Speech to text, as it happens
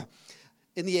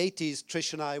In the 80s,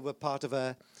 Trish and I were part of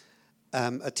a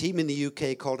team in the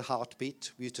UK called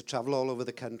Heartbeat. We used to travel all over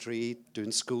the country,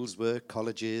 doing schools work,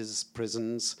 colleges,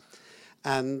 prisons.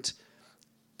 And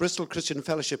Bristol Christian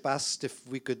Fellowship asked if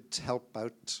we could help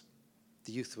out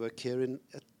the youth work here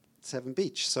at Severn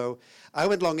Beach. So I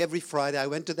went along every Friday. I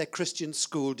went to their Christian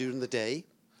school during the day.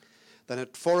 Then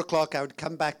at 4 o'clock, I would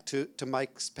come back to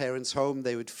Mike's parents' home.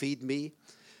 They would feed me,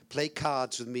 play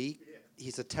cards with me.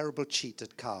 He's a terrible cheat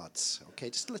at cards, okay?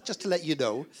 Just to let you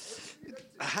know.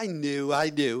 I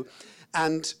knew.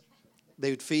 And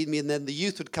they would feed me, and then the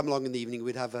youth would come along in the evening.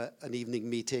 We'd have an evening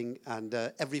meeting, and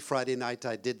every Friday night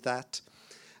I did that.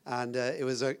 And it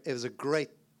was a great,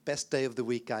 best day of the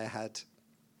week I had.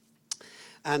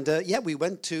 And we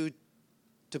went to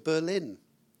Berlin.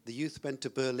 The youth went to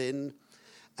Berlin,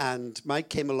 and Mike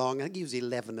came along. I think he was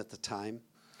 11 at the time,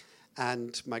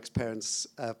 and Mike's parents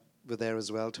were there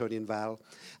as well, Tony and Val.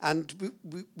 And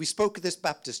we spoke at this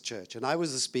Baptist church, and I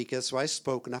was the speaker, so I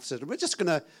spoke, and I said, we're just going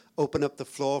to open up the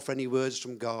floor for any words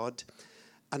from God.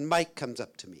 And Mike comes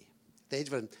up to me.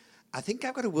 I think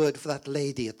I've got a word for that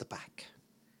lady at the back.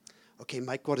 Okay,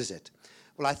 Mike, what is it?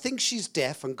 Well, I think she's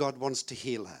deaf, and God wants to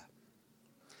heal her.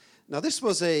 Now, this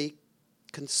was a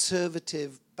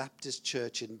conservative Baptist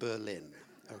church in Berlin,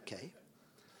 okay?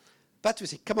 But we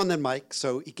say, come on then, Mike.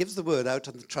 So he gives the word out,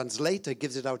 and the translator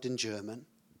gives it out in German.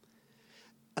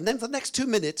 And then for the next 2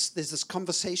 minutes, there's this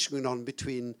conversation going on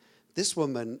between this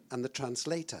woman and the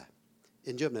translator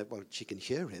in German. Well, she can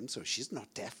hear him, so she's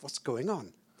not deaf. What's going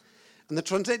on? And the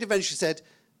translator eventually said,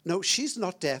 no, she's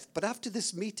not deaf, but after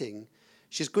this meeting,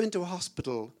 she's going to a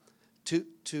hospital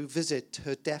to visit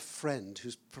her deaf friend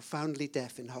who's profoundly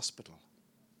deaf in hospital.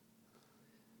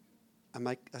 And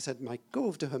I said, Mike, go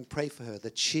over to her and pray for her,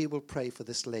 that she will pray for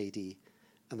this lady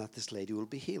and that this lady will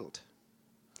be healed.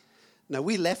 Now,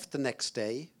 we left the next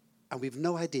day, and we've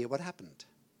no idea what happened.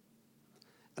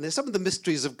 And there's some of the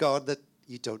mysteries of God that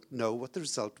you don't know what the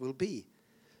result will be.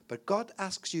 But God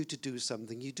asks you to do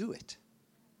something, you do it.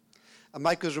 And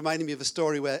Mike was reminding me of a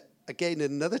story where, again,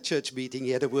 in another church meeting,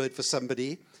 he had a word for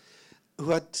somebody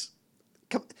who had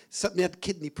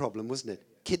kidney problem, wasn't it?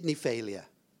 Kidney failure.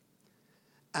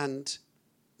 And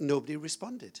nobody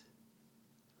responded.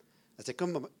 I said,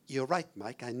 come on, you're right,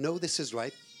 Mike. I know this is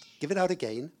right. Give it out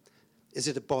again. Is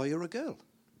it a boy or a girl?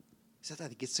 He said, I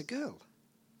think it's a girl.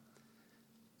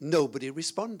 Nobody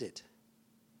responded.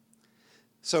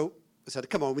 So I said,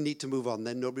 come on, we need to move on.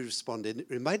 Then nobody responded. It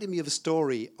reminded me of a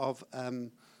story of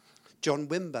John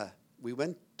Wimber. We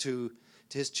went to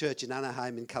his church in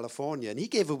Anaheim in California, and he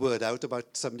gave a word out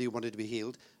about somebody who wanted to be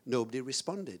healed. Nobody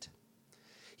responded.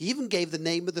 He even gave the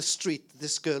name of the street that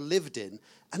this girl lived in,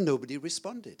 and nobody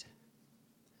responded.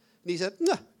 And he said,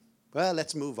 no, well,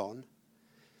 let's move on.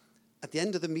 At the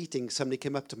end of the meeting, somebody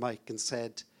came up to Mike and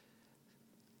said,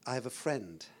 I have a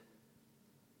friend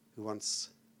who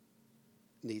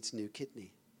needs a new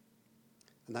kidney.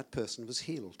 And that person was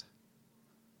healed.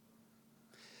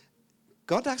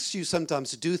 God asks you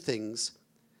sometimes to do things,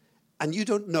 and you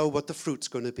don't know what the fruit's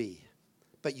going to be,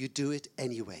 but you do it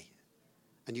anyway.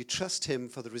 And you trust him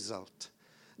for the result.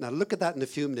 Now, look at that in a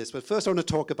few minutes. But first, I want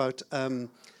to talk about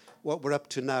what we're up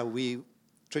to now.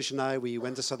 Trish and I, we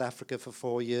went to South Africa for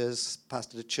 4 years,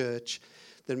 pastored a church.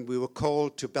 Then we were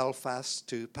called to Belfast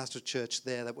to pastor a church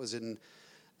there that was in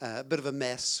a bit of a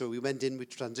mess. So we went in, we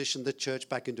transitioned the church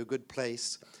back into a good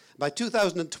place. By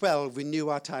 2012, we knew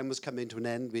our time was coming to an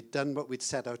end. We'd done what we'd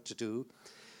set out to do.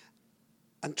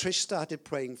 And Trish started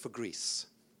praying for Greece.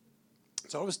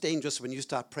 It's always dangerous when you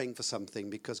start praying for something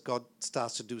because God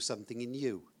starts to do something in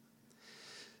you.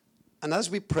 And as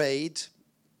we prayed,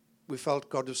 we felt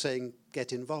God was saying,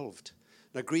 get involved.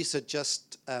 Now, Greece had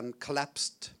just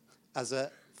collapsed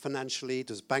financially. It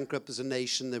was bankrupt as a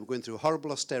nation. They were going through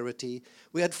horrible austerity.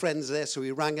 We had friends there, so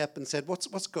we rang up and said,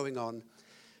 what's going on?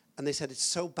 And they said, it's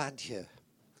so bad here.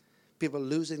 People are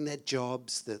losing their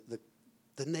jobs. The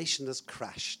nation has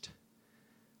crashed.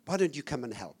 Why don't you come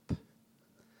and help?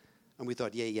 And we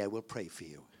thought, yeah, we'll pray for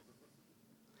you.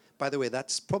 By the way,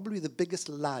 that's probably the biggest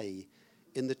lie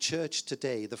in the church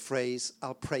today, the phrase,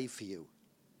 I'll pray for you.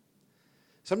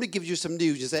 Somebody gives you some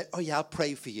news, you say, oh yeah, I'll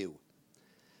pray for you.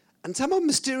 And somehow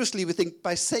mysteriously we think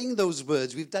by saying those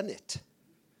words, we've done it.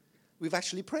 We've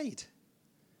actually prayed.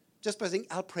 Just by saying,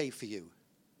 I'll pray for you.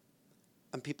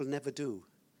 And people never do.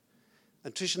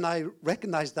 And Trish and I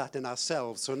recognize that in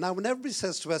ourselves. So now when everybody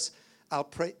says to us, I'll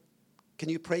pray, can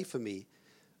you pray for me?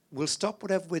 We'll stop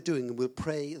whatever we're doing and we'll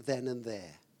pray then and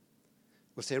there.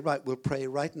 We'll say, right, we'll pray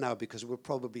right now because we'll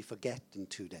probably forget in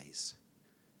 2 days.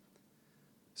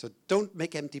 So don't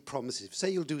make empty promises.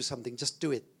 Say you'll do something, just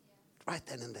do it right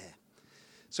then and there.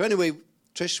 So anyway,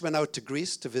 Trish went out to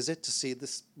Greece to visit to see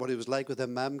what it was like with her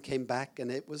mum, came back,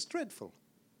 and it was dreadful.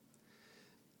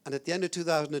 And at the end of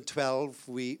 2012,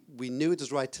 we knew it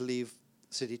was right to leave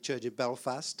City Church in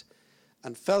Belfast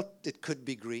and felt it could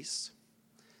be Greece,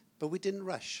 but we didn't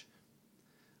rush.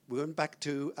 We went back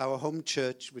to our home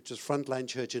church, which was Frontline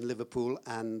Church in Liverpool,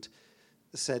 and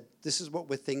said, this is what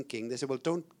we're thinking. They said,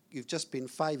 well, you've just been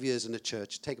 5 years in a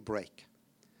church, take a break.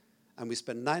 And we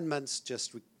spent 9 months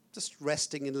just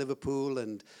resting in Liverpool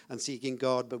and seeking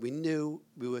God, but we knew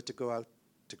we were to go out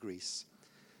to Greece.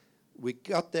 We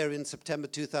got there in September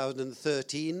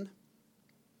 2013,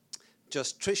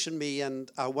 just Trish and me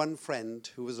and our one friend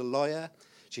who was a lawyer.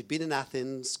 She'd been in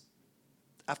Athens.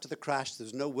 After the crash, there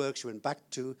was no work. She went back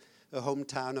to her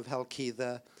hometown of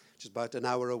Halkidha, which is about an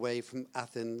hour away from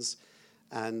Athens,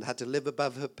 and had to live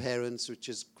above her parents, which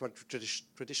is quite a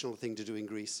traditional thing to do in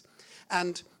Greece.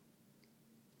 And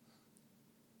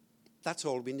that's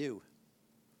all we knew.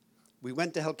 We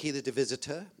went to Halkidha to visit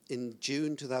her in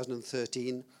June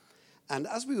 2013. And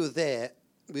as we were there,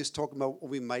 we was talking about what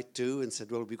we might do and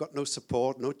said, well, we've got no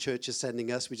support, no church is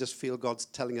sending us. We just feel God's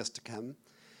telling us to come.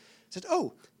 Said,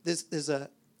 oh, there's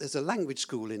a language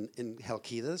school in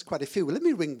Halkidha. There's quite a few. Well, let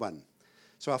me ring one.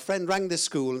 So our friend rang this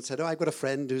school and said, oh, I've got a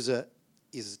friend he's a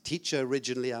teacher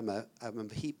originally. I'm a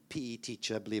PE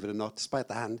teacher, believe it or not, despite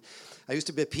the hand. I used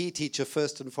to be a PE teacher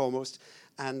first and foremost,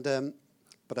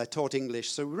 but I taught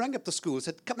English. So we rang up the school and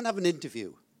said, come and have an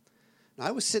interview. Now,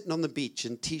 I was sitting on the beach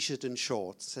in T-shirt and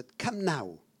shorts, said, come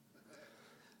now.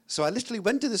 So I literally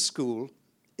went to the school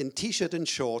in T-shirt and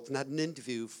shorts and had an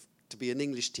interview to be an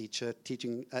English teacher,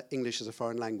 teaching English as a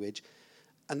foreign language.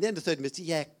 And the end of 30 minutes,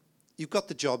 yeah, you've got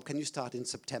the job. Can you start in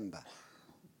September?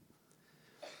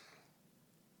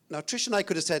 Now, Trish and I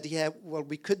could have said, yeah, well,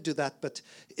 we could do that, but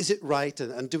is it right?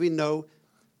 And do we know?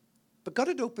 But God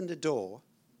had opened a door.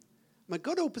 When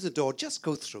God opens a door, just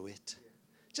go through it.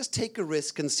 Just take a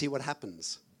risk and see what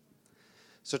happens.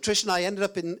 So Trish and I ended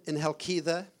up in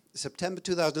Halkidha, September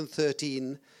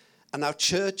 2013, and our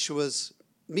church was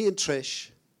me and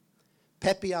Trish,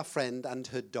 Peppy, our friend, and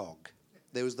her dog.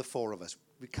 There was the four of us.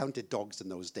 We counted dogs in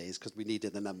those days because we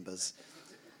needed the numbers.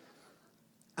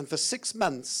 And for 6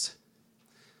 months,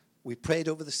 we prayed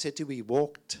over the city. We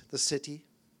walked the city.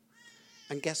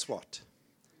 And guess what?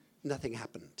 Nothing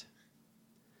happened.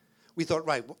 We thought,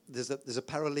 right, there's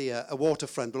apparently a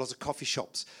waterfront with lots of coffee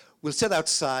shops. We'll sit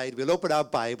outside, we'll open our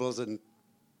Bibles, and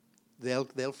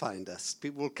they'll find us.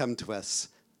 People will come to us.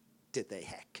 Did they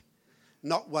heck?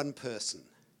 Not one person.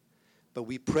 But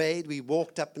we prayed, we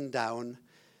walked up and down,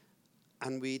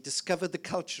 and we discovered the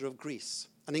culture of Greece.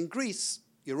 And in Greece,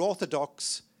 you're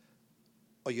Orthodox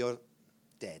or you're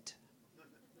dead.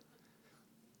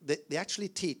 They actually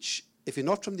teach, if you're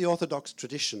not from the Orthodox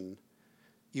tradition,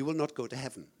 you will not go to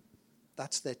heaven.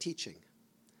 That's their teaching.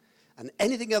 And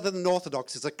anything other than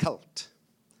Orthodox is a cult.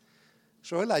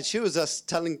 So I realized she was us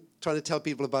trying to tell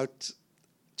people about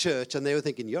church, and they were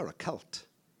thinking, you're a cult.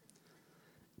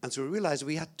 And so we realized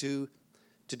we had to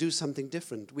do something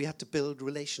different. We had to build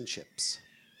relationships.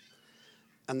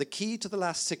 And the key to the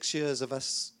last 6 years of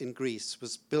us in Greece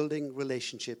was building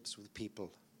relationships with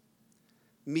people,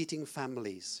 meeting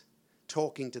families,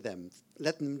 talking to them,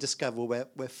 letting them discover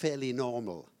we're fairly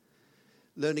normal,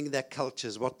 learning their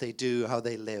cultures, what they do, how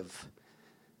they live.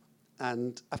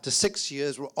 And after 6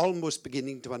 years, we're almost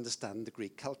beginning to understand the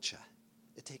Greek culture.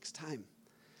 It takes time.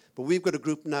 But we've got a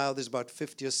group now, there's about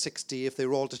 50 or 60, if they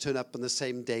were all to turn up on the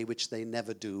same day, which they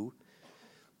never do.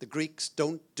 The Greeks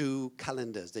don't do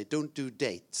calendars. They don't do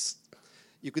dates.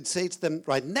 You could say to them,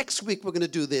 right, next week we're going to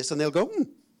do this, and they'll go,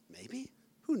 maybe.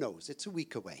 Who knows? It's a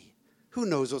week away. Who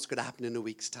knows what's going to happen in a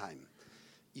week's time?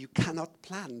 You cannot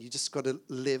plan. You just got to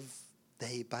live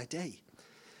day by day.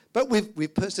 But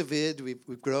we've persevered,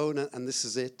 we've grown, and this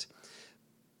is it.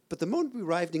 But the moment we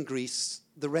arrived in Greece,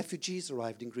 the refugees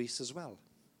arrived in Greece as well.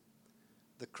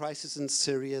 The crisis in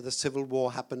Syria, the civil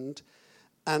war happened,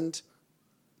 and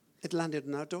it landed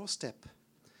on our doorstep.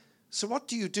 So what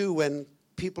do you do when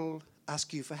people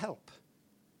ask you for help?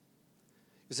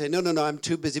 You say, no, I'm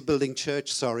too busy building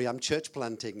church, sorry, I'm church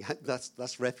planting.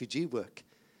 That's refugee work.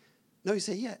 No, you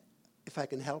say, yeah, if I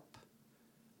can help,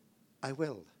 I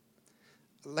will.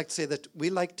 I'd like to say that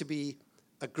we like to be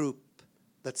a group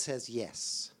that says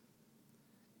yes.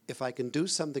 If I can do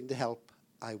something to help,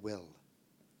 I will.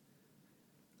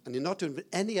 And you're not doing it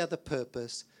for any other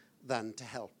purpose than to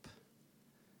help.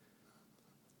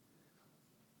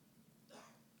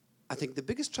 I think the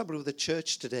biggest trouble with the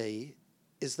church today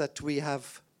is that we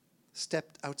have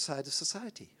stepped outside of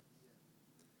society.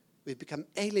 We've become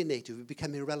alienated, we've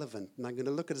become irrelevant. And I'm going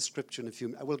to look at a scripture in a few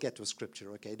minutes. I will get to a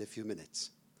scripture, okay, in a few minutes.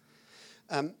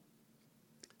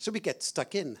 So we get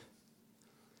stuck in,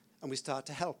 and we start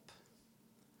to help.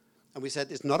 And we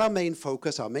said, it's not our main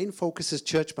focus. Our main focus is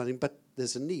church planting, but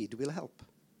there's a need. We'll help.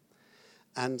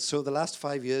 And so the last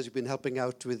 5 years, we've been helping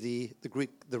out with the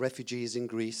refugees in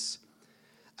Greece.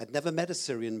 I'd never met a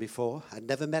Syrian before. I'd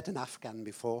never met an Afghan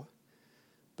before.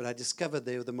 But I discovered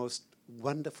they were the most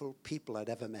wonderful people I'd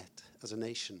ever met as a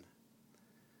nation.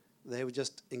 They were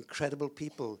just incredible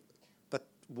people, but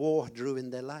war had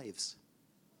ruined their lives.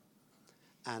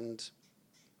 And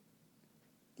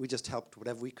we just helped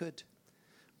whatever we could.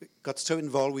 We got so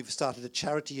involved, we've started a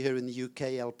charity here in the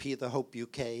UK, LP, the Hope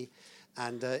UK,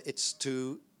 and it's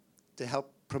to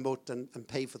help promote and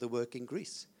pay for the work in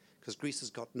Greece, because Greece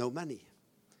has got no money.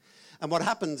 And what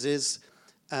happens is,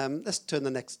 let's turn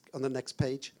on the next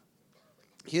page.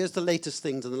 Here's the latest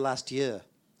things in the last year.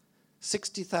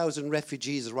 60,000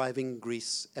 refugees arriving in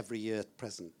Greece every year at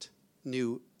present,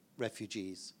 new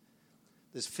refugees.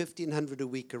 There's 1,500 a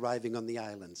week arriving on the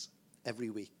islands every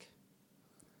week.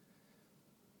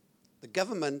 The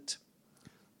government,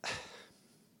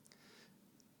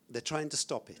 they're trying to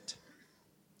stop it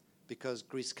because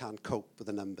Greece can't cope with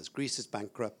the numbers. Greece is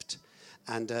bankrupt,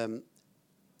 and the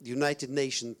United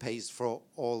Nations pays for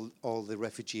all the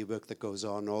refugee work that goes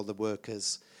on, all the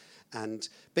workers. And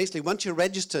basically, once you're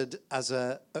registered as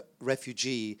a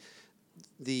refugee,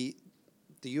 the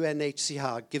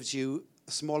UNHCR gives you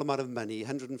a small amount of money,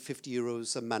 150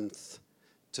 euros a month,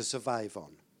 to survive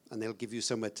on. And they'll give you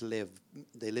somewhere to live.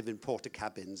 They live in porta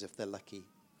cabins if they're lucky.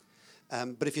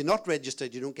 But if you're not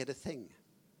registered, you don't get a thing.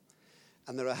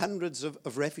 And there are hundreds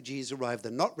of refugees arrive.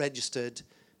 They're not registered.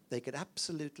 They get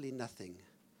absolutely nothing.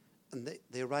 And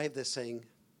they arrive, they're saying,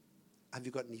 have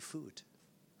you got any food?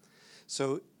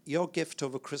 So your gift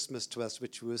over Christmas to us,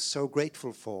 which we were so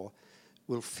grateful for,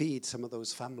 will feed some of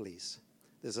those families.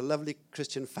 There's a lovely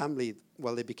Christian family.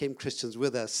 Well, they became Christians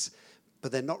with us,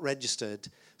 but they're not registered.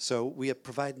 So we are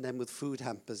providing them with food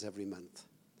hampers every month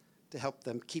to help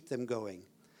them, keep them going.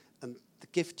 And the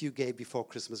gift you gave before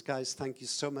Christmas, guys, thank you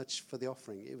so much for the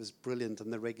offering. It was brilliant,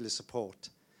 and the regular support.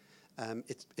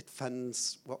 It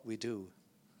funds what we do.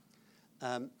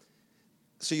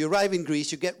 So you arrive in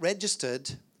Greece, you get registered,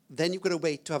 then you've got to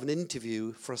wait to have an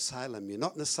interview for asylum. You're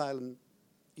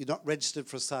not registered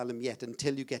for asylum yet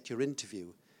until you get your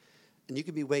interview. And you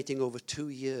could be waiting over 2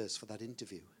 years for that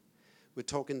interview. We're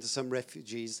talking to some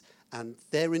refugees, and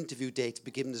their interview date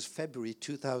begins February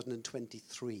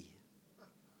 2023.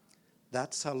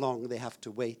 That's how long they have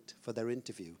to wait for their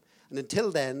interview. And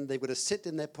until then, they've got to sit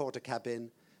in their porta cabin,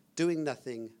 doing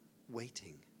nothing,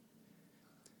 waiting.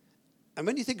 And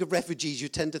when you think of refugees, you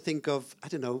tend to think of, I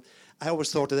don't know, I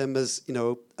always thought of them as,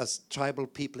 as tribal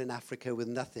people in Africa with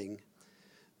nothing.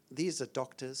 These are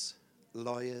doctors,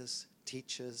 lawyers,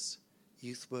 teachers,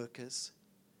 youth workers,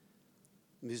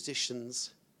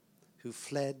 musicians who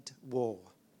fled war.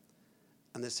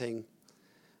 And they're saying,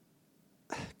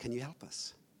 can you help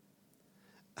us?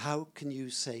 How can you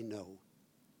say no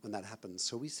when that happens?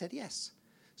 So we said yes.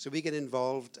 So we get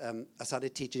involved. I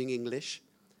started teaching English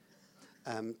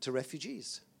to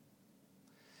refugees.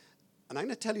 And I'm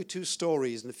going to tell you 2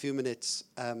 stories in a few minutes.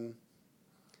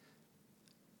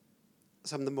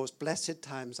 Some of the most blessed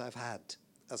times I've had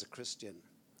as a Christian.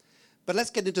 But let's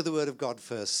get into the Word of God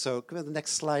first. So come on, the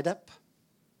next slide up.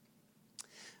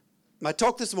 My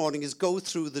talk this morning is Go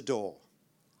Through the Door.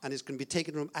 And it's going to be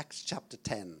taken from Acts chapter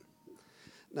 10.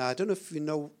 Now, I don't know if you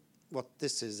know what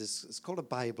this is. It's called a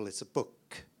Bible. It's a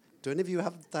book. Do any of you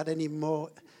have that anymore?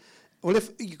 Well,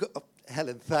 if you got... Oh,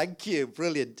 Helen, thank you.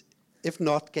 Brilliant. If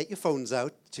not, get your phones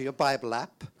out to your Bible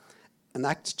app and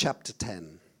Acts chapter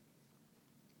 10.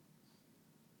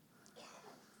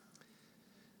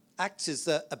 Acts is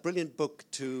a brilliant book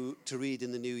to read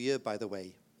in the new year, by the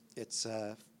way. It's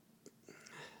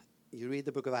you read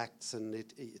the book of Acts and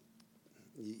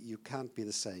you can't be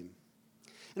the same.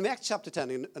 In Acts chapter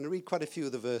 10, and I read quite a few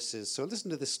of the verses, so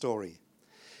listen to this story.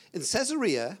 In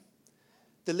Caesarea,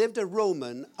 there lived a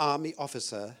Roman army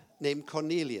officer named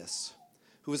Cornelius,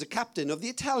 who was a captain of the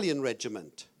Italian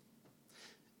regiment.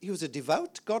 He was a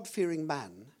devout, God-fearing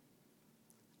man,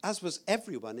 as was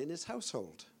everyone in his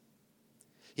household.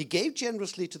 He gave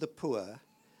generously to the poor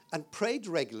and prayed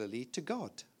regularly to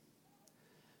God.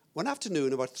 One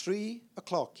afternoon, about 3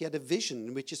 o'clock, he had a vision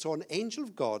in which he saw an angel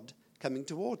of God coming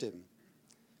toward him.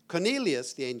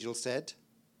 Cornelius, the angel said.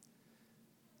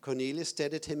 Cornelius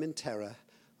stared at him in terror.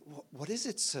 What is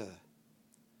it, sir?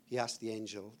 He asked the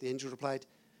angel. The angel replied,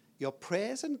 your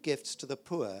prayers and gifts to the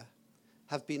poor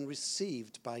have been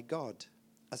received by God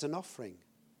as an offering.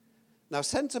 Now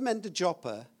send some men to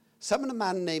Joppa, summon a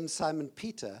man named Simon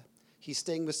Peter. He's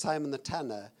staying with Simon the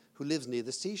tanner, who lives near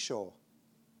the seashore.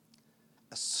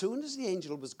 as soon as the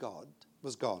angel was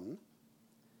gone,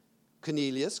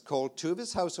 Cornelius called 2 of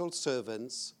his household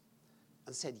servants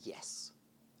and said, yes,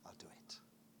 I'll do it.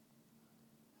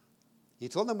 He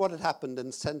told them what had happened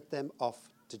and sent them off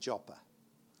to Joppa.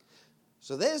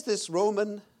 So there's this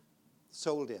Roman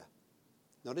soldier,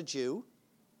 not a Jew,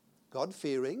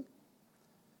 God-fearing,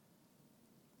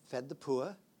 fed the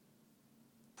poor,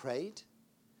 prayed,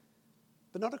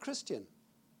 but not a Christian,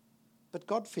 but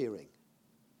God-fearing.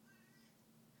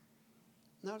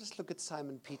 Now let's look at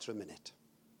Simon Peter a minute.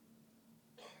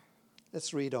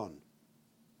 Let's read on.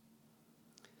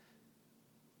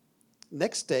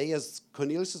 Next day, as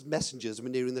Cornelius' messengers were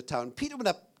nearing the town, Peter went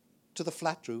up to the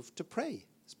flat roof to pray.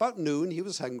 It's about noon, he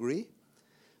was hungry.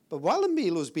 But while the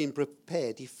meal was being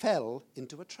prepared, he fell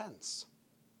into a trance.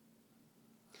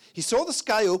 He saw the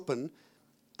sky open,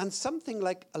 and something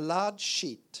like a large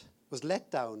sheet was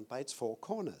let down by its 4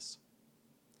 corners.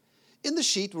 In the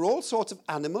sheet were all sorts of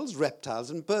animals,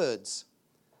 reptiles, and birds.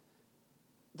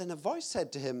 Then a voice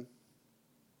said to him,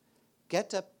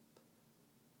 "Get up,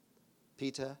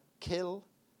 Peter, kill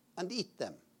and eat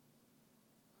them."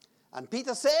 And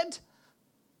Peter said,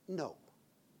 "No."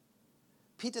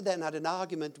 Peter then had an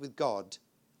argument with God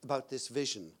about this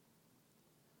vision.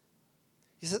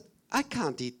 He said, "I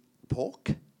can't eat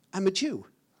pork. I'm a Jew.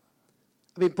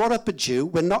 I've been brought up a Jew.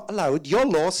 We're not allowed. Your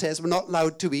law says we're not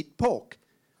allowed to eat pork.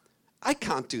 I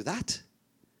can't do that.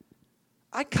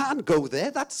 I can't go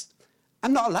there.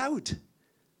 I'm not allowed.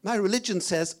 My religion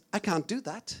says I can't do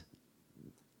that."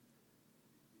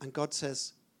 And God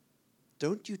says,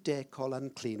 "Don't you dare call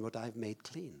unclean what I've made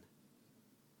clean."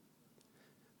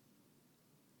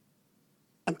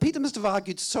 And Peter must have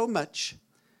argued so much,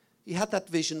 he had that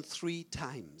vision 3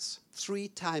 times. 3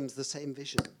 times the same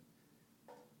vision.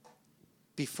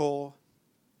 Before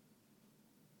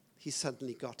he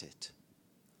suddenly got it.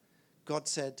 God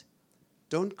said,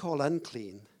 "Don't call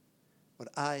unclean what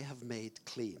I have made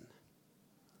clean."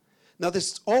 Now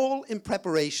this is all in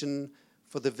preparation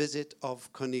for the visit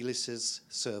of Cornelius'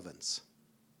 servants.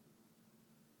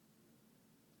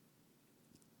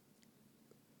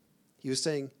 He was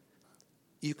saying,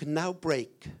 you can now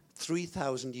break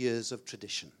 3,000 years of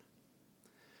tradition.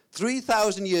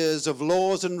 3,000 years of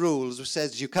laws and rules which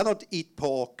says you cannot eat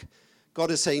pork.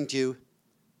 God is saying to you,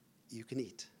 you can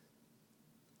eat.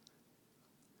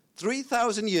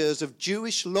 3,000 years of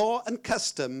Jewish law and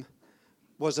custom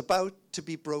was about to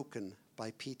be broken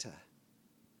by Peter.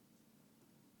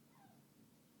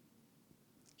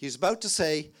 He was about to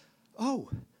say, oh,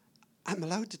 I'm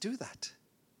allowed to do that.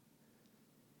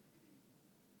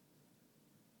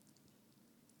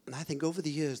 And I think over the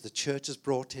years, the church has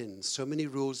brought in so many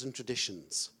rules and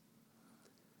traditions.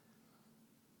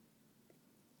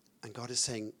 And God is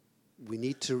saying, we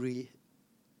need to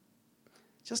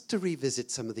just to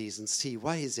revisit some of these and see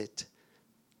why is it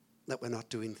that we're not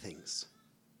doing things.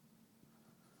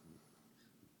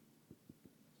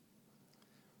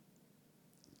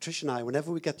 Trish and I,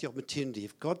 whenever we get the opportunity,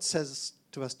 if God says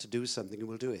to us to do something,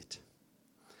 we'll do it.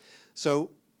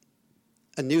 So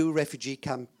a new refugee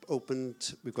camp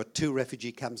opened. We've got 2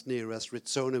 refugee camps near us,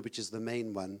 Ritsona, which is the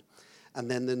main one.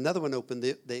 And then another one opened.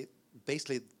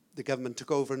 Basically, the government took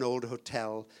over an old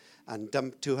hotel and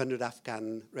dumped 200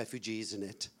 Afghan refugees in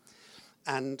it.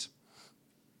 And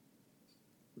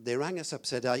they rang us up,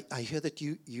 said, I hear that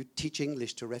you teach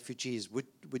English to refugees.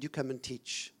 Would you come and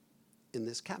teach in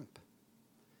this camp?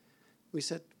 We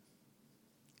said,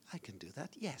 I can do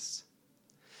that, yes.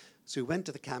 So we went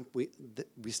to the camp.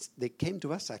 They came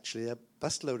to us, actually. A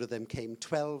busload of them came,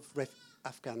 12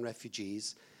 Afghan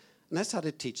refugees. And I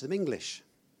started to teach them English.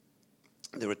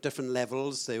 They were at different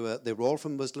levels. They were all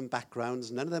from Muslim backgrounds.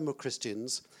 None of them were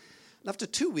Christians. And after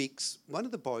 2 weeks, one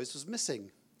of the boys was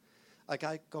missing, a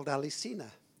guy called Ali Sina.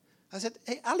 I said,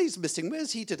 hey, Ali's missing.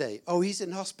 Where's he today? Oh, he's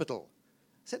in hospital.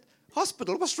 I said,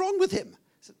 hospital? What's wrong with him?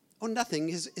 I said, oh, nothing.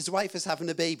 His wife is having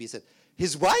a baby. I said,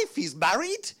 his wife? He's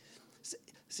married?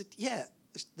 I said, yeah,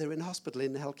 they're in hospital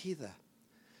in Halkidha.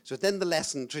 So then the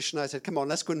lesson, Trish and I said, come on,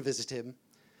 let's go and visit him.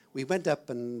 We went up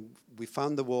and we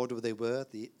found the ward where they were,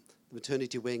 the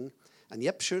maternity wing. And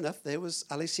yep, sure enough, there was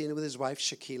Ali Sina with his wife,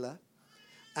 Shakila,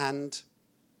 and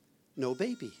no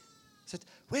baby. I said,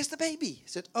 where's the baby? He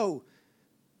said, oh,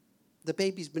 the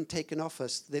baby's been taken off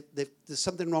us. There's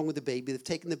something wrong with the baby. They've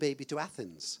taken the baby to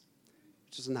Athens,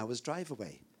 which is an hour's drive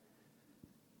away.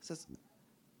 He says,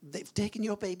 they've taken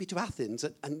your baby to Athens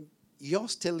and you're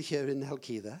still here in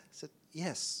Halkidha? I said,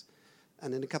 yes.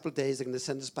 And in a couple of days, they're going to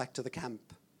send us back to the camp.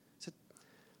 I said,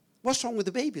 what's wrong with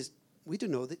the babies? We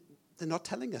don't know. They're not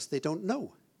telling us. They don't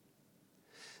know.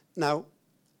 Now,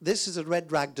 this is a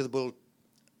red rag to the bull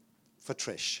for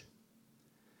Trish.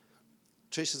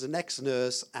 Trish is an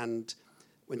ex-nurse, and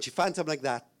when she finds something like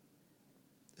that,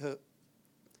 her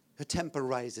temper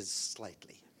rises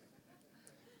slightly.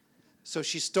 So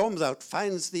she storms out,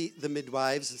 finds the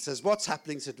midwives, and says, "What's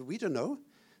happening?" Said, "We don't know.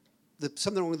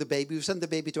 Something wrong with the baby. We've sent the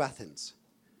baby to Athens."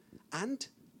 And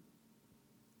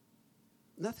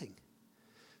nothing.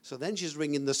 So then she's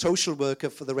ringing the social worker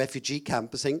for the refugee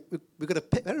camp saying, "We've got a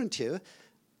parent here,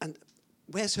 and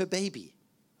where's her baby?"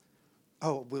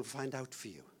 "Oh, we'll find out for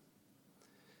you."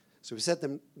 So we said to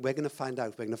them, "We're going to find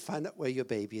out. We're going to find out where your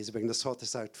baby is. We're going to sort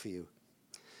this out for you."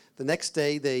 The next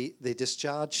day, they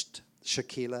discharged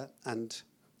Shakila, and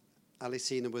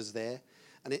Alisina was there.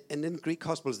 And in Greek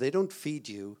hospitals, they don't feed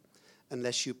you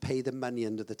unless you pay the money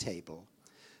under the table.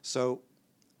 So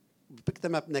we picked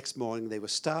them up next morning. They were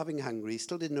starving, hungry,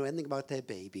 still didn't know anything about their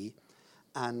baby.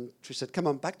 And Trish said, "Come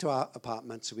on, back to our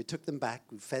apartment." So we took them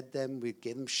back. We fed them. We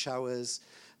gave them showers.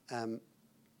 And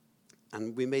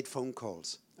we made phone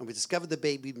calls. And we discovered the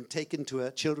baby had been taken to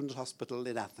a children's hospital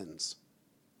in Athens.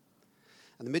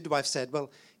 And the midwife said,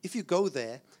 "Well, if you go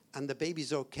there and the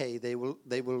baby's okay, they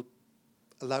will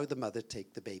allow the mother to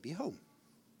take the baby home."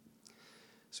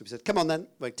 So we said, "Come on then,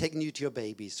 we're taking you to your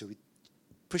baby." So we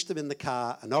pushed them in the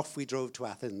car, and off we drove to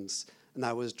Athens, an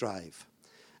hour's drive.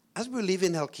 As we were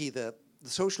leaving Halkida, the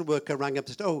social worker rang up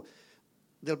and said, "Oh,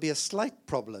 there'll be a slight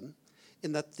problem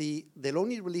in that they'll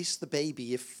only release the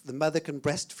baby if the mother can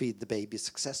breastfeed the baby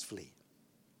successfully."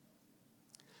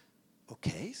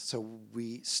 Okay, so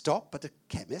we stop at a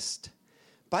chemist,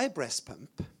 buy a breast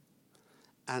pump,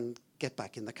 and get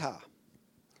back in the car.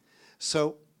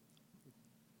 So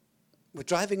we're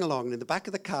driving along, and in the back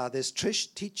of the car, there's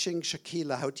Trish teaching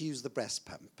Shakila how to use the breast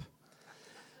pump.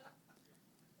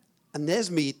 And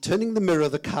there's me turning the mirror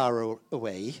of the car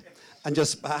away, and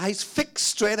just my eyes fixed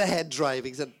straight ahead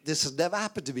driving. Said, "This has never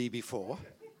happened to me before."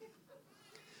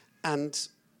 And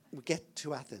we get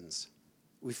to Athens.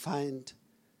 We find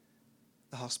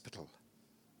the hospital.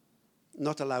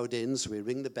 Not allowed in, so we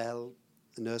ring the bell.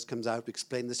 The nurse comes out, we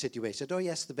explain the situation. Said, "Oh,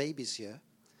 yes, the baby's here."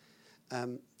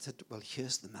 Said, "Well,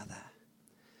 here's the mother."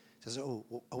 Says,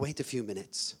 "Oh, wait a few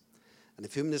minutes." And a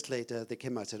few minutes later, they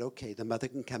came out and said, "Okay, the mother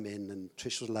can come in," and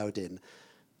Trish was allowed in.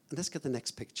 And let's get the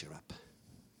next picture up.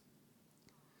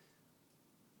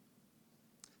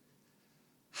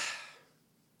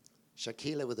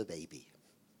 Shakila with a baby.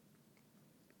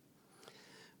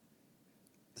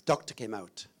 The doctor came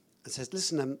out and says,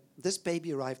 "Listen, this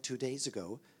baby arrived 2 days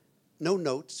ago. No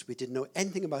notes. We didn't know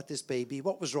anything about this baby.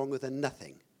 What was wrong with her?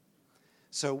 Nothing.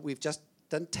 So we've just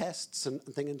done tests and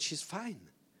things, and she's fine."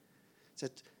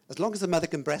 Said, "As long as the mother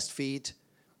can breastfeed."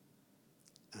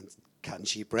 And can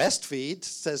she breastfeed,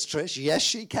 says Trish. Yes,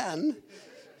 she can.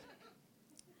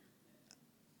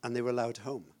 And they were allowed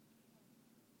home.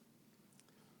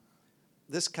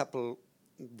 This couple,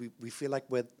 we feel like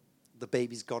we're the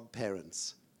baby's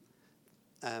godparents.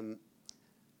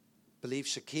 Believe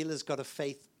Shakila's got a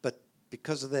faith, but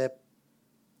because of the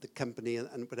company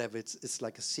and whatever, it's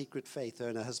like a secret faith, her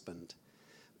and her husband.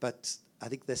 But I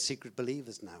think they're secret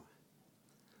believers now.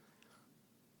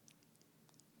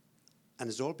 And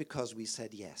it's all because we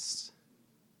said yes.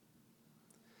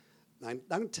 Now, I'm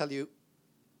going to tell you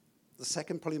the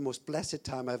second, probably most blessed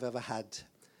time I've ever had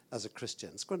as a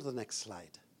Christian. Let's go on to the next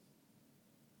slide.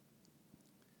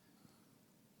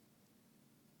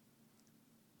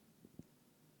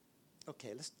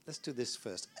 Okay, let's do this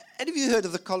first. Any of you heard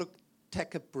of the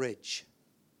Coloteca Bridge?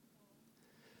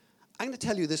 I'm going to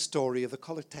tell you this story of the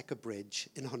Coloteca Bridge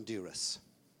in Honduras.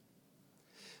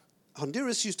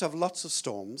 Honduras used to have lots of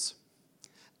storms,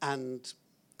 and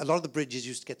a lot of the bridges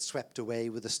used to get swept away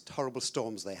with the horrible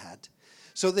storms they had.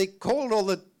 So they called all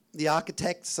the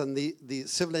architects and the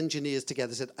civil engineers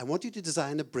together and said, "I want you to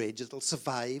design a bridge that will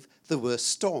survive the worst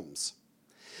storms."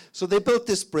 So they built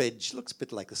this bridge. Looks a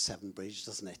bit like the Severn Bridge,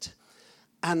 doesn't it?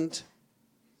 And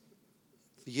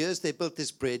for years they built this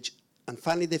bridge, and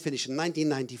finally they finished. In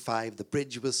 1995, the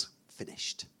bridge was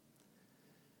finished.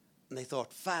 And they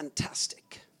thought,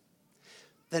 fantastic.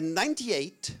 Then in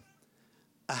 98,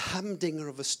 a humdinger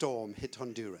of a storm hit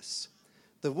Honduras.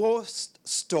 The worst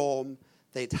storm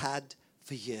they'd had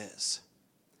for years.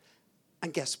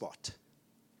 And guess what?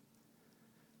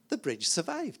 The bridge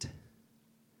survived.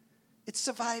 It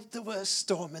survived the worst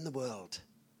storm in the world.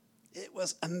 It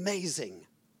was amazing.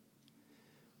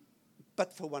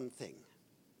 But for one thing.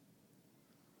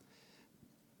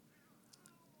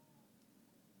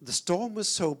 The storm was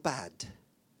so bad,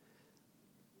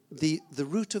 the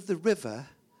route of the river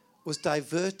was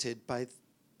diverted by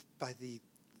the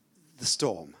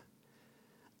storm.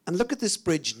 And look at this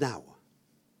bridge now.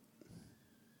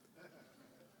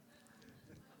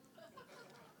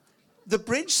 The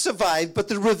bridge survived, but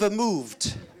the river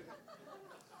moved.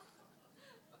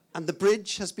 And the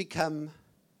bridge has become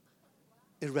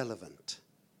irrelevant.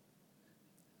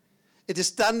 It is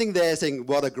standing there saying,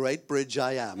 what a great bridge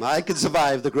I am. I can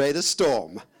survive the greatest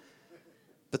storm.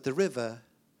 But the river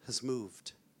has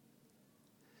moved.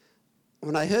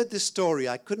 When I heard this story,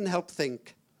 I couldn't help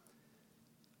think,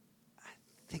 I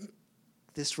think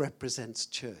this represents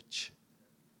church.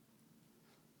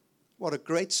 What a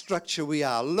great structure we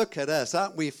are. Look at us,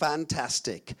 aren't we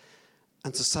fantastic?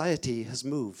 And society has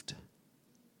moved.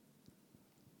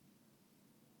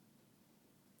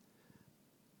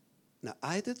 Now,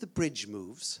 either the bridge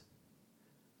moves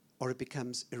or it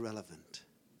becomes irrelevant.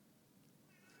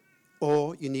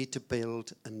 Or you need to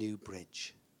build a new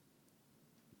bridge.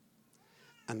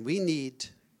 And we need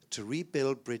to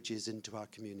rebuild bridges into our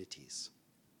communities.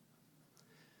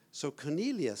 So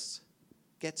Cornelius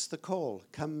gets the call,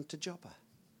 come to Joppa.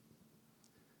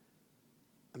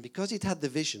 And because he'd had the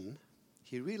vision,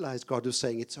 he realized God was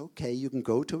saying, it's okay, you can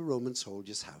go to a Roman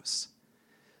soldier's house.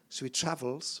 So he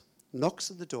travels,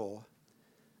 knocks at the door,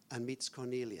 and meets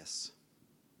Cornelius.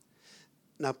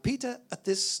 Now, Peter, at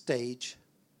this stage,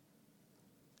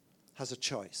 has a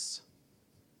choice.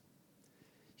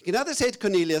 He can either say to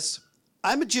Cornelius,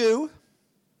 I'm a Jew,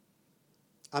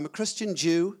 I'm a Christian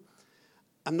Jew,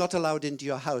 I'm not allowed into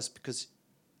your house because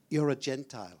you're a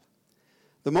Gentile.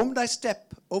 The moment I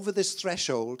step over this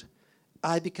threshold,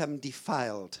 I become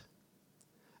defiled.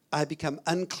 I become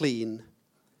unclean.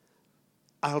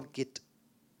 I'll get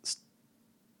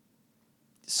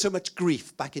so much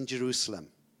grief back in Jerusalem.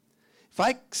 If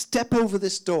I step over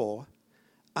this door,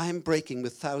 I'm breaking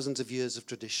with thousands of years of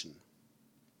tradition.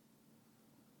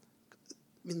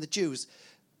 I mean, the Jews,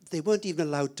 they weren't even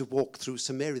allowed to walk through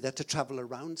Samaria. They had to travel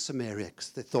around Samaria because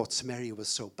they thought Samaria was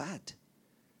so bad.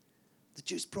 The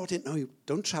Jews brought in, no, you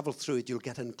don't travel through it, you'll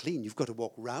get unclean. You've got to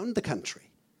walk around the country.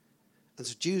 And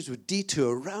so Jews would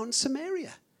detour around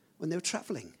Samaria when they were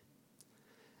traveling.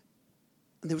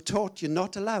 And they were taught you're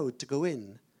not allowed to go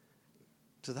in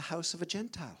to the house of a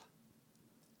Gentile,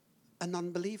 a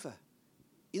non-believer.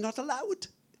 You're not allowed.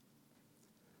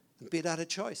 And Peter had a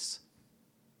choice.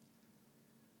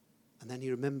 And then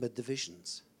he remembered the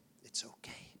visions. It's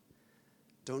okay.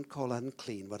 Don't call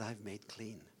unclean what I've made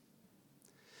clean.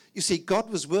 You see, God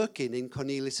was working in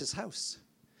Cornelius' house.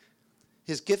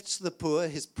 His gifts to the poor,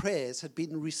 his prayers had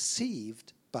been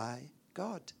received by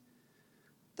God.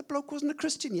 The bloke wasn't a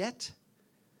Christian yet,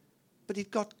 but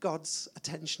he'd got God's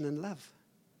attention and love.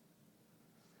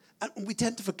 And we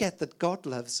tend to forget that God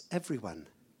loves everyone.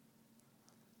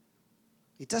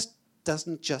 He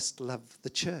doesn't just love the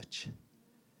church.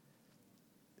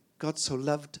 God so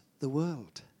loved the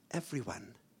world,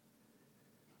 everyone.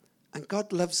 And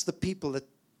God loves the people that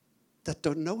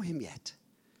don't know him yet.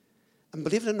 And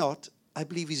believe it or not, I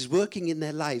believe he's working in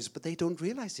their lives, but they don't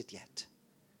realize it yet.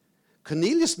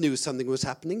 Cornelius knew something was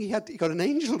happening. He got an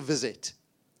angel visit.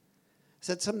 He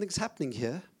said, something's happening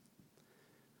here.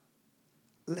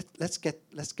 Let's get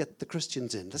the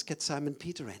Christians in. Let's get Simon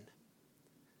Peter in.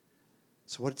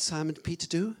 So what did Simon Peter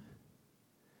do?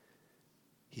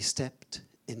 He stepped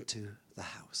into the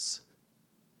house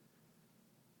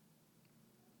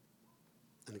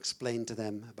and explained to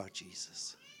them about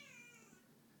Jesus.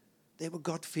 They were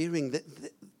God-fearing.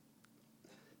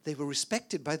 They were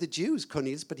respected by the Jews,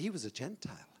 Cornelius, but he was a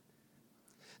Gentile.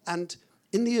 And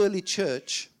in the early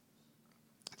church,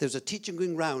 there was a teaching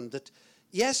going round that,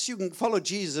 yes, you can follow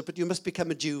Jesus, but you must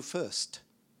become a Jew first.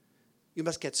 You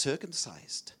must get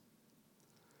circumcised.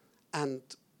 And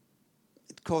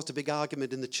it caused a big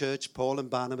argument in the church, Paul and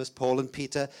Barnabas, Paul and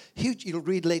Peter. You'll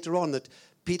read later on that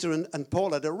Peter and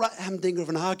Paul had a humdinger of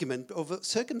an argument over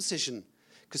circumcision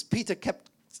because Peter kept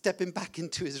stepping back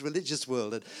into his religious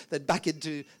world and then back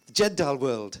into the Gentile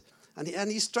world.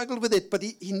 And he struggled with it, but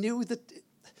he knew that.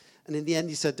 And in the end,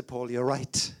 he said to Paul, you're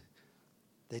right.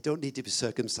 They don't need to be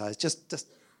circumcised. Just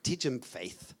teach them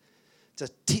faith.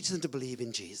 Just teach them to believe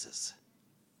in Jesus.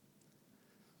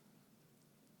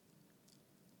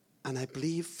 And I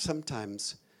believe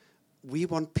sometimes we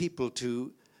want people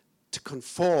to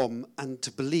conform and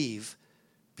to believe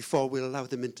before we'll allow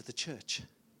them into the church.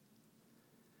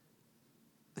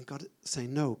 And God is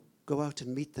saying, no, go out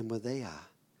and meet them where they are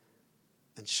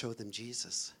and show them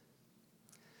Jesus.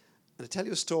 And I tell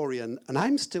you a story, and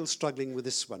I'm still struggling with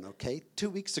this one, okay? 2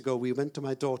 weeks ago, we went to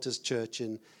my daughter's church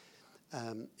in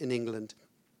England,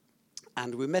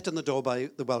 and we met on the door by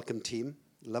the welcome team,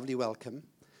 lovely welcome,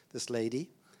 this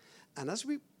lady. And as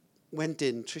we went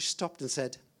in, Trish stopped and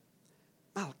said,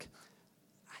 Malk,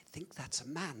 I think that's a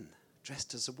man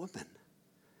dressed as a woman.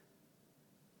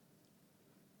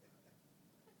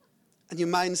 And your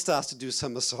mind starts to do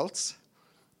somersaults.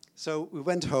 So we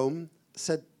went home,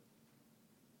 said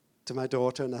to my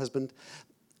daughter and her husband,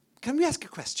 can we ask a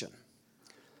question?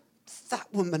 That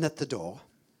woman at the door,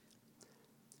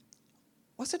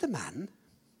 was it a man?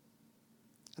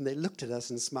 And they looked at us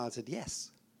and smiled and said,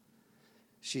 yes.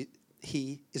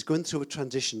 He is going through a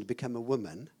transition to become a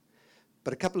woman,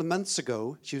 but a couple of months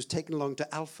ago, she was taken along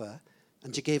to Alpha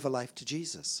and she gave her life to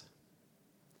Jesus.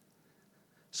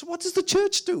 So what does the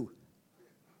church do?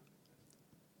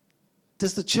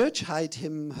 Does the church hide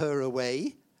her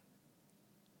away?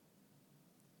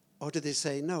 Or do they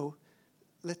say, no,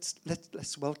 let's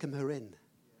welcome her in.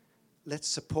 Let's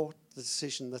support the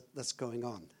decision that's going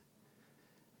on.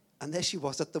 And there she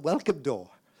was at the welcome door.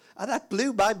 And that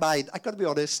blew my mind. I got to be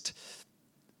honest.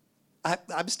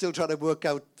 I'm still trying to work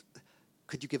out,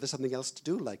 could you give us something else to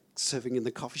do, like serving in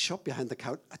the coffee shop behind the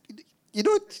counter? You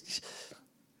know,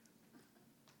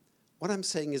 what I'm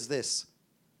saying is this.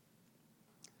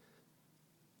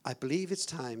 I believe it's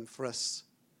time for us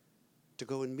to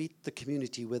go and meet the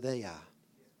community where they are,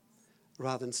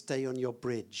 rather than stay on your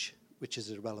bridge, which is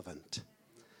irrelevant.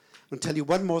 I'm going to tell you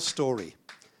one more story.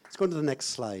 Let's go on to the next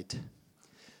slide.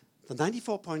 The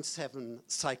 94.7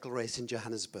 cycle race in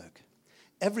Johannesburg.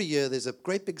 Every year there's a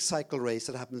great big cycle race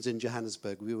that happens in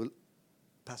Johannesburg. We were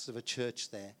pastor of a church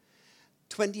there.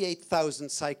 28,000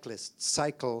 cyclists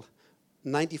cycle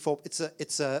 94.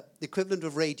 It's the equivalent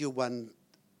of Radio 1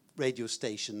 radio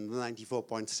station, the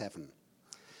 94.7.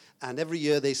 And every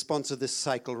year they sponsor this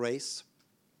cycle race,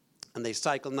 and they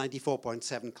cycle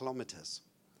 94.7 kilometers.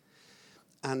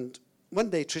 And one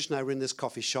day, Trish and I were in this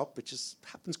coffee shop, which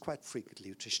happens quite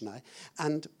frequently, Trish and I,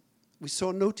 and we saw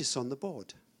a notice on the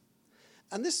board.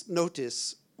 And this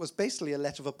notice was basically a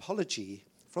letter of apology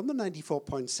from the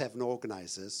 94.7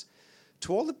 organizers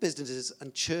to all the businesses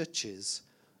and churches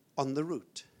on the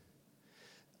route,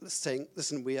 saying,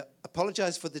 listen, we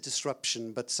apologize for the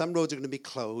disruption, but some roads are going to be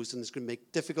closed, and it's going to make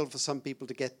it difficult for some people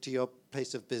to get to your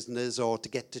place of business or to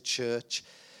get to church.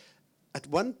 At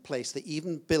one place, they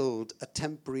even build a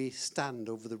temporary stand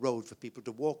over the road for people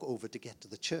to walk over to get to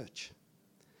the church.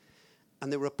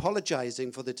 And they were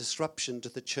apologizing for the disruption to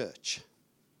the church.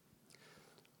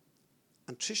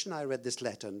 And Trish and I read this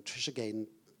letter, and Trish again,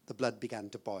 the blood began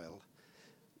to boil,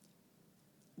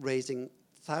 raising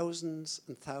thousands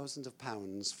and thousands of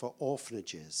pounds for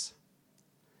orphanages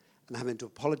and having to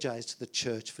apologize to the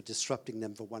church for disrupting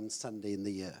them for one Sunday in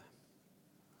the year.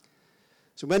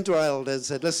 So we went to our elders and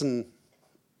said, listen,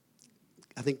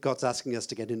 I think God's asking us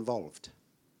to get involved.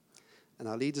 And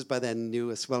our leaders by then knew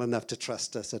us well enough to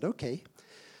trust us. Said, okay.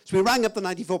 So we rang up the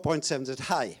 94.7 and said,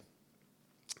 hi,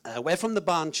 we're from the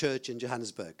Barn Church in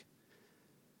Johannesburg.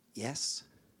 Yes.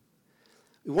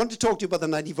 We want to talk to you about the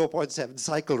 94.7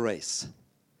 cycle race.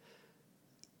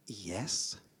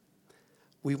 Yes.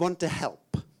 We want to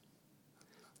help.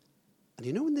 And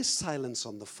you know when there's silence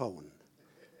on the phone,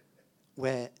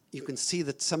 where you can see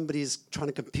that somebody's trying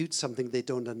to compute something they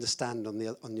don't understand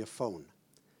on your phone.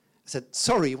 I said,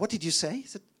 sorry, what did you say? He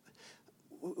said,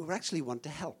 we actually want to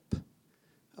help.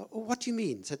 What do you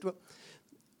mean? I said, well,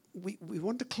 we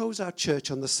want to close our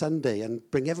church on the Sunday and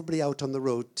bring everybody out on the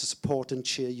road to support and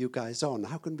cheer you guys on.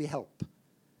 How can we help?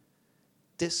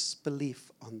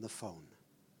 Disbelief on the phone.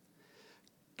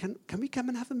 Can we come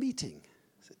and have a meeting?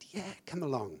 I said, yeah, come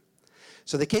along.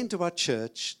 So they came to our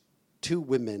church, 2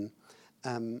 women,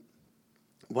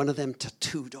 one of them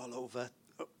tattooed all over.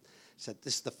 Said,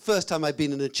 this is the first time I've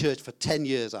been in a church for 10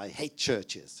 years. I hate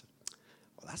churches.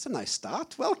 Well, that's a nice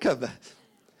start. Welcome. And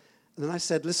then I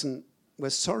said, listen,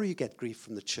 we're sorry you get grief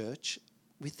from the church.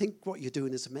 We think what you're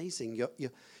doing is amazing.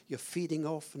 You're feeding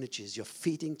orphanages. You're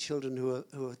feeding children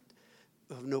who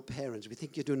have no parents. We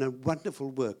think you're doing a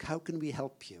wonderful work. How can we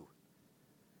help you?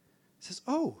 He says,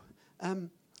 well,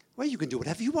 you can do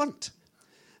whatever you want.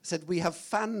 I said, we have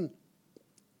fan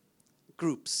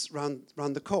groups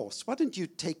around the course. Why don't you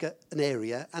take an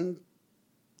area and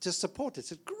just support it? I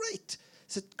said, great. I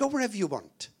said, go wherever you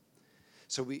want.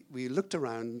 So we looked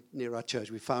around near our church.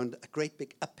 We found a great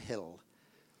big uphill,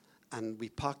 and we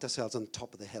parked ourselves on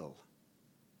top of the hill.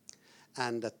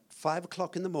 And at 5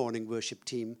 o'clock in the morning, the worship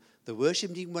team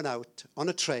went out on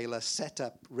a trailer, set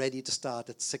up, ready to start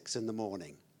at 6 in the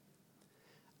morning.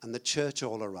 And the church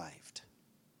all arrived.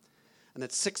 And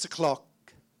at 6 o'clock,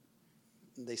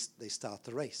 they start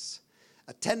the race.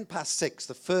 At 6:10,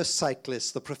 the first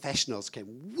cyclists, the professionals,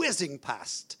 came whizzing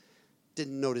past.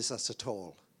 Didn't notice us at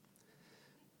all.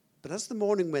 But as the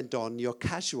morning went on, your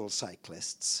casual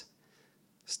cyclists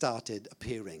started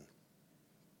appearing.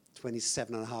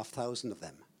 27,500 of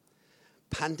them.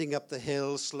 Panting up the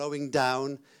hill, slowing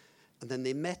down, And then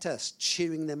they met us,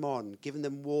 cheering them on, giving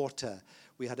them water.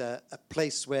 We had a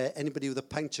place where anybody with a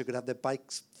puncture could have their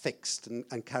bikes fixed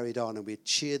and carried on, and we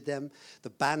cheered them. The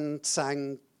band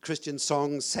sang Christian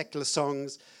songs, secular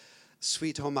songs.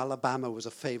 Sweet Home Alabama was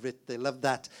a favorite. They loved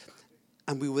that.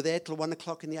 And we were there till 1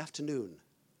 o'clock in the afternoon,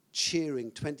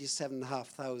 cheering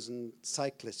 27,500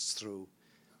 cyclists through,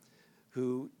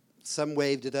 who some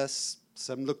waved at us,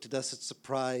 some looked at us at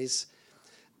surprise.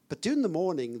 But during the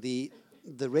morning, the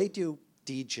radio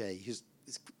DJ, he's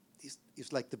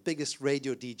like the biggest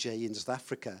radio DJ in South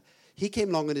Africa, he came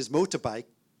along on his motorbike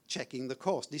checking the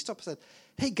course. And he stopped and said,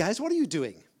 "Hey guys, what are you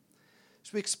doing?"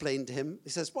 So we explained to him.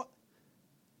 He says, "What?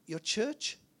 Your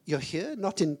church? You're here,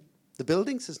 not in the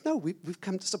building?" He says, "No, we've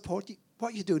come to support you.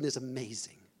 What you're doing is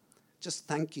amazing. Just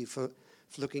thank you for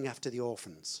looking after the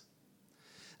orphans."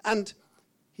 And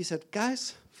he said,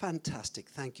 "Guys, fantastic,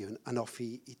 thank you." And off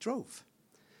he drove.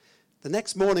 The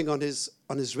next morning on his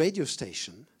radio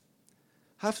station,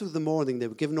 half through the morning, they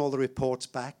were giving all the reports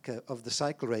back of the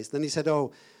cycle race. Then he said,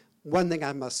 "Oh, one thing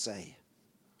I must say.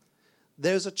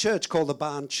 There's a church called the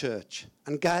Barn Church.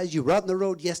 And guys, you were out on the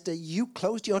road yesterday. You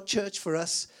closed your church for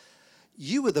us.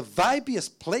 You were the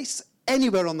vibiest place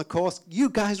anywhere on the course. You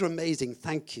guys are amazing.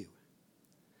 Thank you."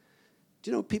 Do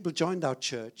you know, people joined our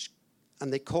church,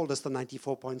 and they called us the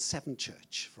 94.7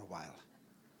 Church for a while.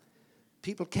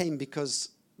 People came because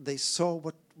they saw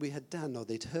what we had done, or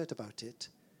they'd heard about it.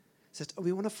 Said, "Oh,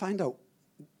 we want to find out,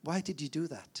 why did you do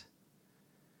that?"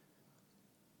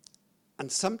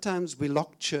 And sometimes we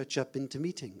lock church up into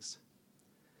meetings.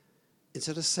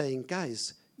 Instead of saying,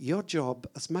 "Guys, your job,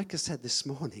 as Micah said this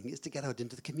morning, is to get out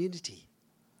into the community.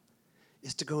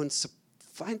 Is to go and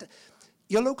find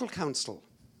your local council.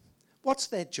 What's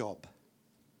their job?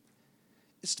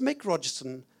 It's to make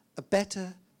Rogerson a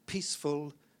better,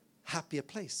 peaceful, happier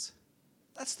place.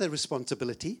 That's their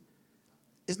responsibility.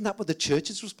 Isn't that what the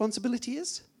church's responsibility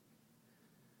is?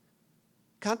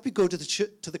 Can't we go to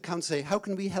the council and say, "How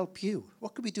can we help you?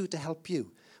 What can we do to help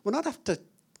you?" We're not after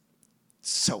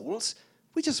souls.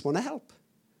 We just want to help.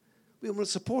 We want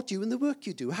to support you in the work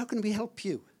you do. How can we help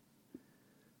you?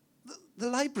 The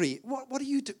library, what do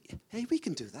you do? Hey, we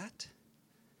can do that.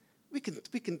 We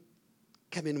can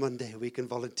come in one day. We can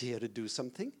volunteer to do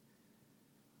something.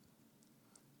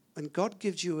 When God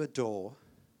gives you a door,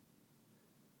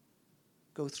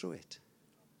 go through it.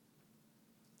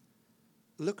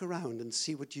 Look around and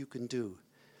see what you can do.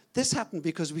 This happened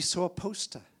because we saw a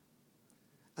poster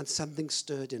and something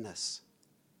stirred in us.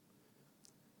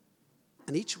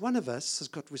 And each one of us has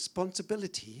got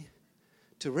responsibility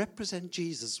to represent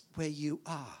Jesus where you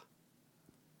are.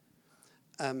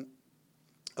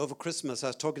 Over Christmas, I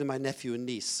was talking to my nephew and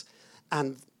niece,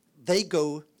 and they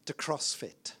go to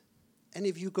CrossFit. Any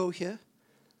of you go here?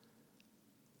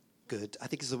 Good. I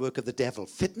think it's the work of the devil.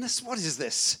 Fitness? What is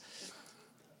this?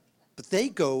 But they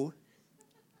go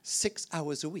 6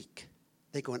 hours a week.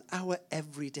 They go an hour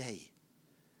every day.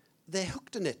 They're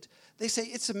hooked on it. They say,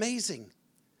 "It's amazing."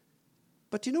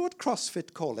 But you know what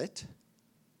CrossFit call it?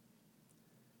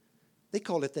 They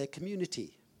call it their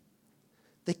community.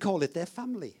 They call it their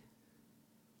family.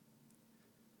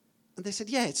 And they said,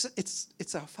 "Yeah,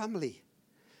 it's our family."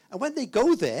 And when they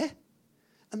go there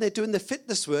and they're doing the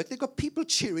fitness work, they've got people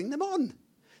cheering them on.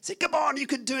 Say, "Come on, you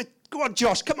can do it. Go on,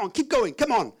 Josh. Come on, keep going.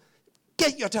 Come on.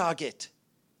 Get your target."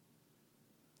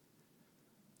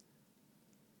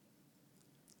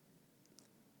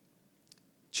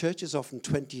 Church is often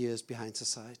 20 years behind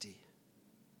society.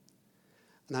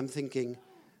 And I'm thinking,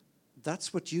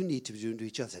 that's what you need to be doing to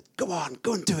each other. Go on,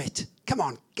 go and do it. Come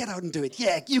on, get out and do it.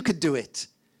 Yeah, you can do it.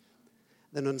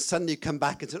 Then on Sunday you come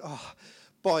back and say, "Oh,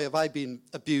 boy, have I been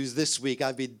abused this week.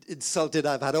 I've been insulted.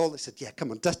 I've had all this." I said, "Yeah,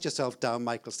 come on, dust yourself down,"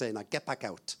 Michael saying, "Now get back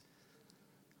out.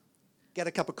 Get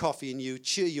a cup of coffee and you,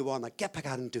 cheer you on. Now get back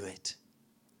out and do it."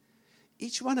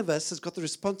 Each one of us has got the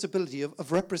responsibility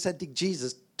of representing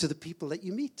Jesus to the people that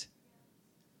you meet.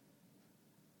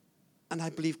 And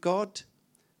I believe God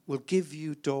will give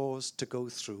you doors to go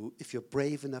through if you're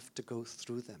brave enough to go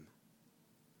through them.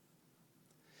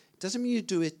 It doesn't mean you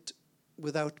do it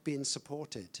without being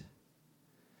supported.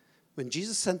 When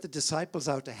Jesus sent the disciples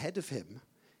out ahead of him,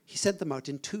 he sent them out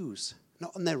in twos.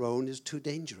 Not on their own, it was too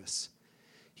dangerous.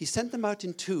 He sent them out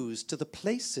in twos to the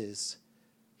places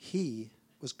he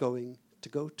was going to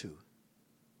go to.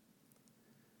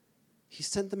 He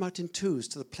sent them out in twos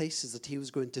to the places that he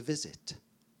was going to visit.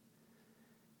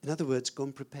 In other words, go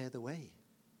and prepare the way.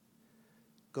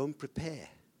 Go and prepare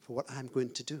for what I'm going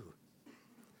to do.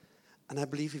 And I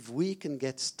believe if we can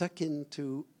get stuck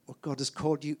into what God has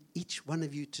called you, each one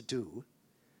of you to do,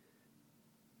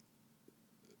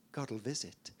 God will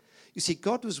visit. You see,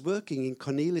 God was working in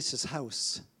Cornelius'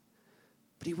 house,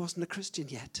 but he wasn't a Christian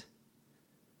yet.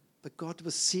 But God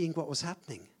was seeing what was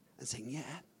happening and saying,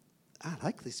 yeah, I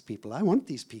like these people. I want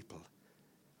these people.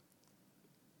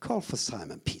 Call for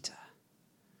Simon Peter.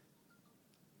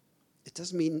 It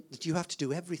doesn't mean that you have to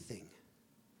do everything.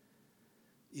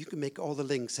 You can make all the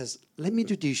links. Says, let me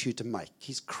introduce you to Mike.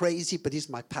 He's crazy, but he's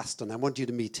my pastor, and I want you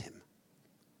to meet him.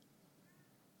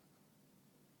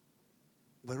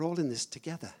 We're all in this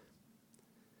together.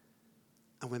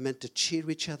 And we're meant to cheer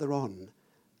each other on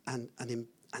and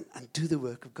do the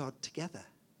work of God together.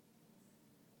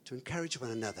 To encourage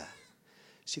one another.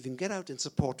 So if you can get out and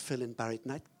support Phil in Barry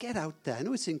tonight, get out there. I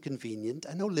know it's inconvenient.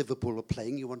 I know Liverpool are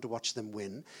playing. You want to watch them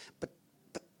win. But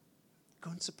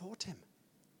go and support him.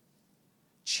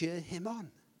 Cheer him on.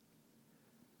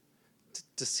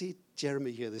 To see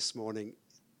Jeremy here this morning,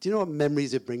 do you know what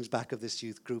memories it brings back of this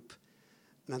youth group?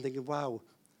 And I'm thinking, wow,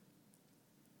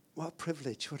 what a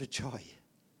privilege, what a joy.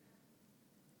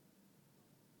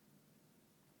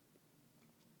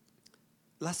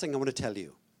 Last thing I want to tell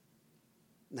you.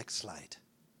 Next slide.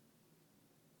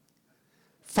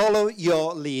 Follow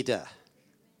your leader.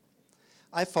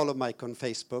 I follow Mike on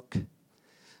Facebook.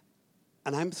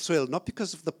 And I'm thrilled, not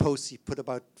because of the posts he put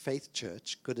about Faith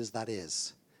Church, good as that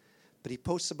is, but he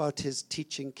posts about his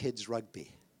teaching kids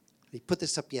rugby. He put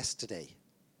this up yesterday.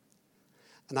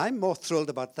 And I'm more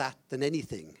thrilled about that than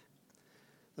anything.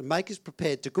 That Mike is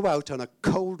prepared to go out on a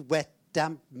cold, wet,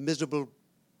 damp, miserable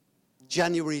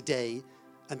January day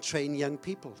and train young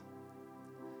people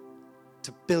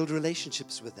to build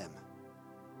relationships with them.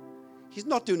 He's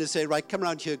not doing to say, right, come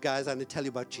around here, guys, I'm going to tell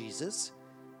you about Jesus.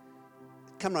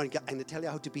 Come around, I'm going to tell you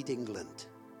how to beat England.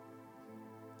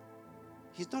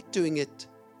 He's not doing it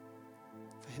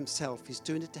for himself. He's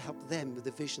doing it to help them with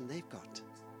the vision they've got.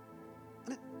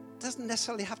 And it doesn't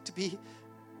necessarily have to be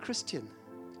Christian,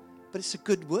 but it's a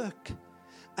good work.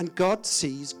 And God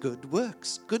sees good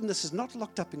works. Goodness is not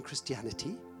locked up in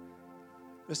Christianity.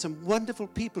 There are some wonderful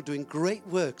people doing great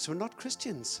works who are not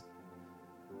Christians.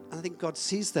 And I think God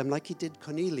sees them like he did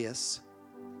Cornelius.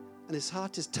 And his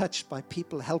heart is touched by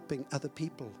people helping other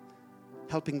people,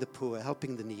 helping the poor,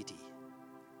 helping the needy.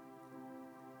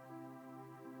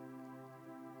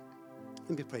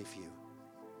 Let me pray for you.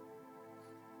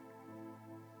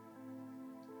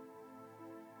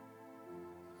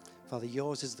 Father,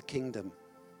 yours is the kingdom.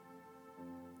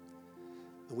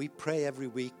 And we pray every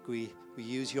week, we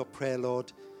use your prayer,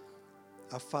 Lord.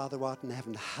 Our Father who art in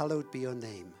heaven, hallowed be your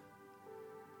name.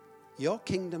 Your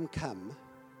kingdom come.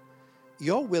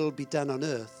 Your will be done on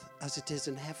earth as it is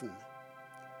in heaven.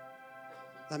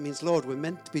 That means, Lord, we're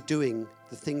meant to be doing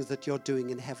the things that you're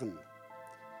doing in heaven.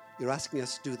 You're asking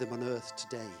us to do them on earth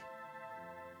today.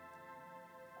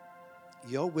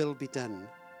 Your will be done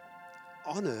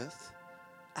on earth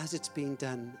as it's being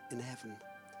done in heaven.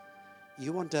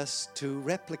 You want us to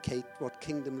replicate what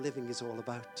kingdom living is all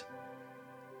about,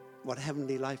 what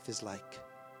heavenly life is like.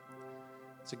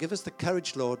 So give us the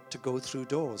courage, Lord, to go through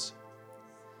doors.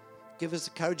 Give us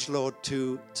the courage, Lord,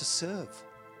 to serve.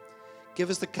 Give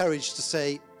us the courage to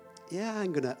say, yeah,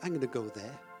 I'm gonna go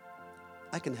there.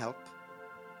 I can help.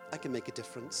 I can make a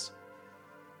difference.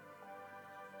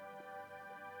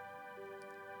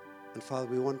 And Father,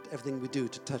 we want everything we do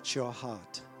to touch your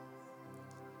heart,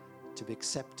 to be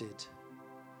accepted,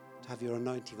 to have your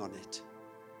anointing on it.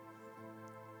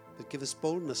 But give us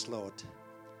boldness, Lord.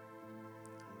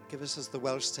 Give us, as the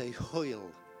Welsh say, hwyl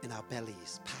in our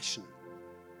bellies, passion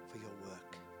for your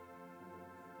work.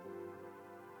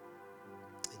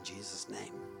 In Jesus'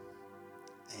 name,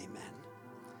 amen.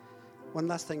 One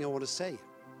last thing I want to say.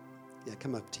 Yeah,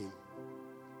 come up, team.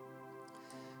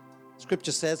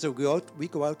 Scripture says that we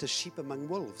go out as sheep among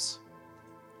wolves.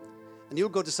 And you'll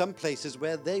go to some places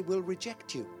where they will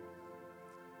reject you,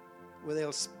 where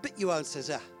they'll spit you out and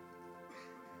say,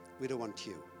 we don't want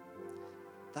you.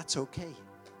 That's okay.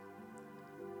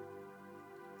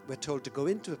 We're told to go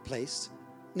into a place,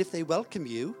 and if they welcome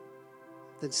you,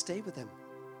 then stay with them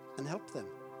and help them.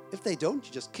 If they don't,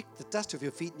 you just kick the dust off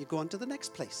your feet and you go on to the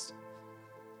next place.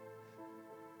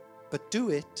 But do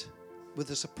it with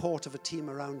the support of a team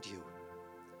around you.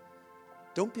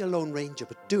 Don't be a lone ranger,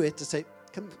 but do it to say,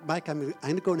 come, Mike, I'm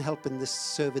going to go and help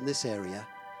serve in this area.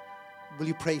 Will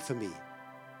you pray for me?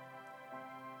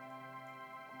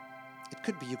 It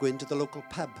could be you go into the local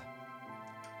pub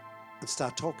and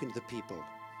start talking to the people.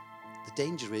 The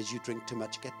danger is you drink too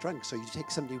much, get drunk. So you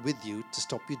take somebody with you to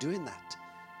stop you doing that.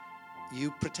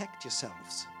 You protect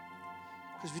yourselves.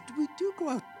 Because we do go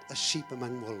out as sheep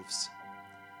among wolves.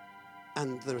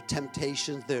 And there are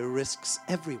temptations, there are risks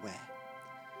everywhere.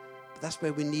 But That's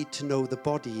where we need to know the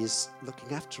body is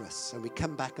looking after us. And we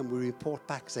come back and we report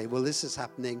back, say, well, this is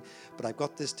happening, but I've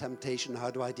got this temptation. How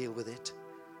do I deal with it?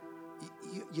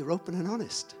 You're open and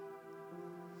honest.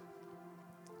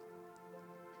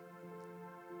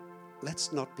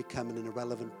 Let's not become an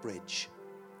irrelevant bridge.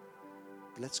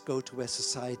 But let's go to where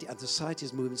society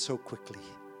is moving so quickly.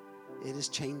 It is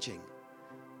changing.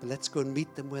 But let's go and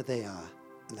meet them where they are,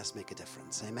 and let's make a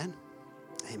difference. Amen?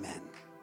 Amen.